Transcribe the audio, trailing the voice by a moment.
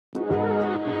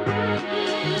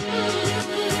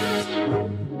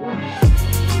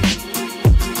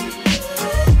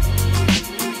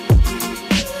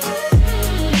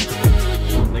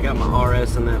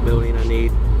RS in that building I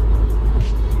need.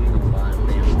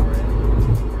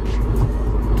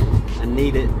 I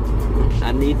need it.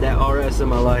 I need that RS in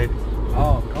my life.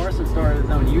 Oh, Carson started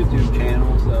his own YouTube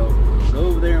channel, so go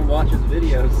over there and watch his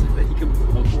videos so that you can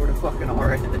afford a fucking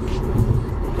RS.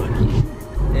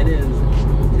 It is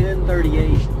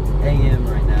 10:38 a.m.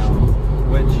 right now,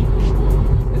 which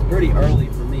is pretty early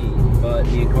for me, but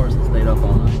me and Carson stayed up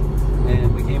all night.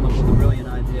 And we came up with a brilliant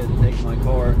idea to take my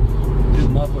car to the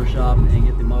muffler shop and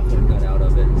get the muffler cut out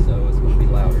of it, so it's going to be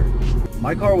louder.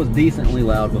 My car was decently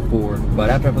loud before, but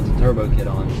after I put the turbo kit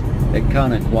on, it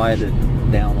kind of quieted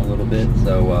down a little bit,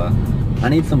 so I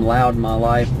need some loud in my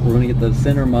life. We're going to get the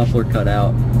center muffler cut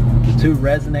out. The two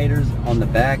resonators on the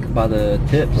back by the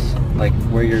tips, like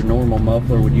where your normal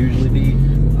muffler would usually be,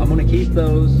 I'm going to keep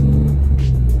those.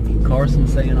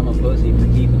 Carson's saying I'm a pussy for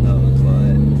keeping those,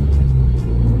 but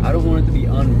I don't want it to be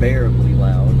unbearably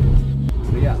loud.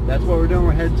 But yeah, that's what we're doing.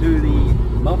 We're headed to the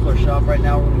muffler shop right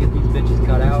now. We're going to get these bitches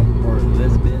cut out, or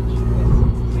this bitch,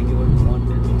 it's singular, one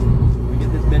bitch. We're going to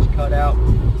get this bitch cut out,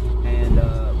 and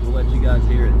we'll let you guys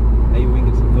hear it. Maybe we can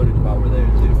get some footage while we're there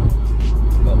too,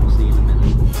 but we'll see you in a minute.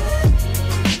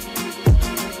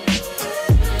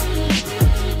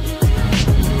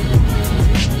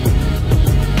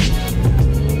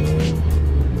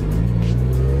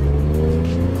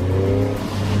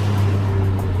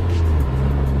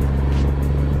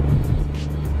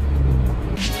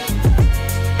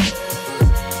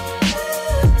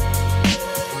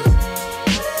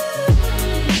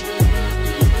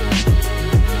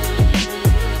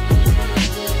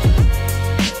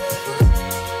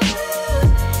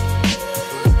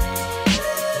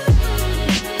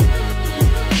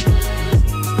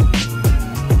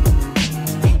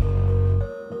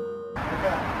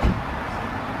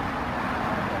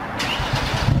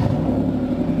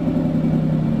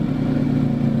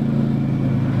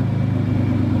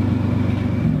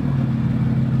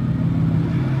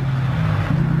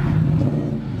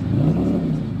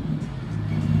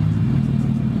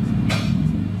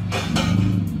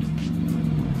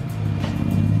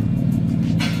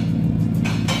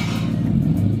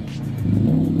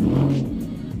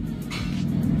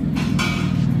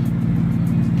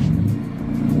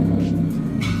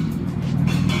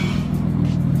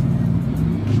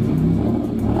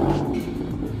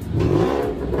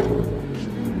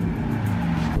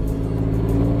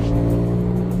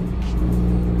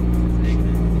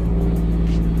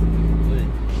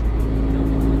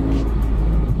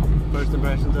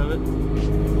 Impressions of it? A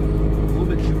little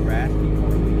bit too raspy for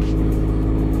me,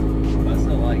 but I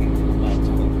still like it. Loud as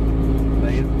fuck.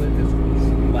 But it's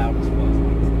loud as fuck.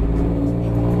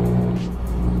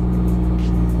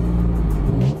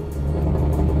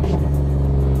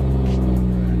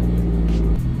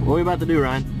 What are we about to do,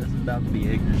 Ryan? This is about to be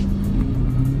ignorant.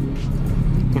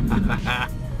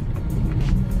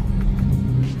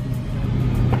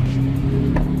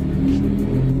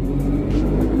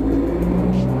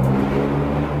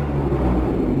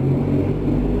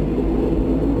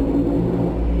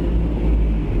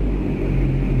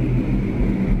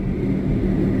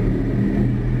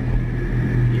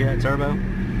 Turbo?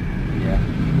 Yeah.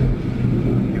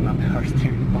 Get my power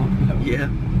steering pump though. Yeah.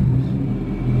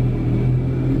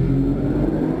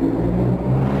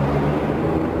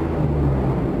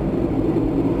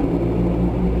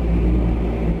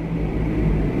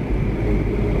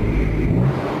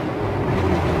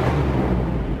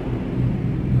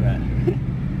 Right.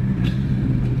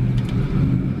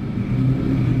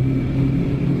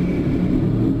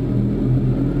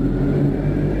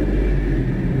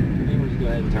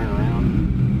 Turn around.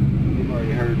 We've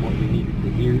already heard what we needed to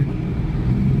hear.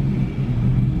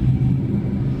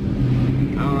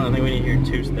 I don't know, I think we need to hear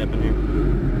two-step in here.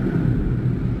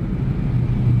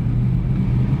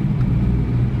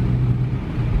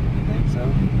 You think so?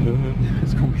 Mm-hmm.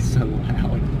 It's gonna be so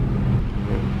loud.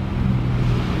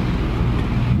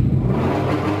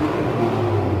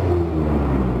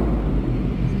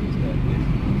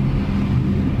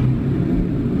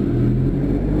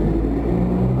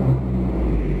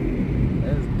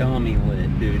 Dummy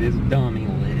lit, dude. It's dummy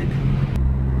lit.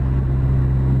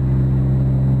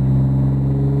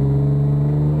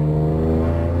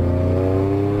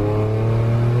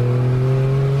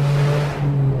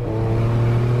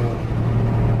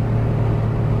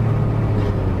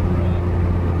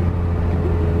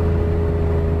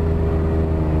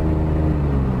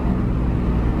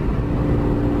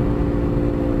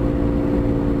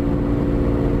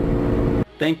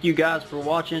 thank you guys for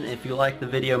watching. If you like the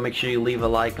video, make sure you leave a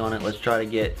like on it. Let's try to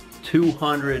get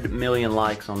 200 million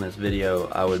likes on this video.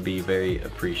 I would be very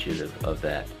appreciative of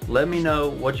that. Let me know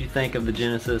what you think of the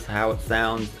Genesis, how it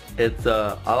sounds. It's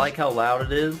I like how loud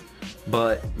it is,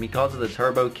 but because of the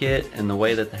turbo kit and the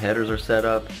way that the headers are set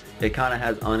up, it kind of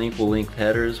has unequal length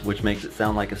headers, which makes it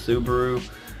sound like a Subaru,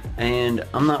 and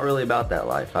I'm not really about that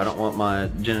life. I don't want my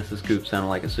Genesis Coupe sounding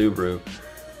like a Subaru.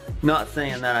 Not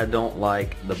saying that I don't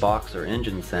like the Boxer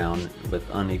engine sound with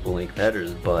unequal length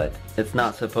headers, but it's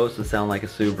not supposed to sound like a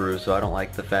Subaru, so I don't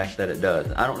like the fact that it does.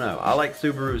 I don't know. I like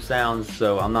Subaru sounds,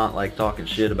 so I'm not like talking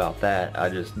shit about that. I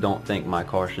just don't think my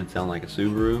car should sound like a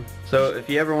Subaru. So if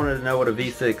you ever wanted to know what a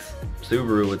V6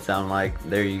 Subaru would sound like,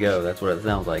 there you go. That's what it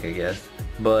sounds like, I guess.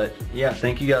 But yeah,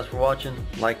 thank you guys for watching.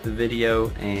 Like the video,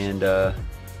 and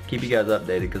keep you guys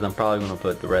updated, because I'm probably going to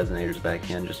put the resonators back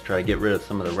in, just try to get rid of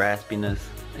some of the raspiness,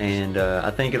 and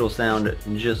I think it'll sound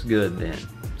just good then.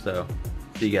 So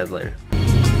see you guys later.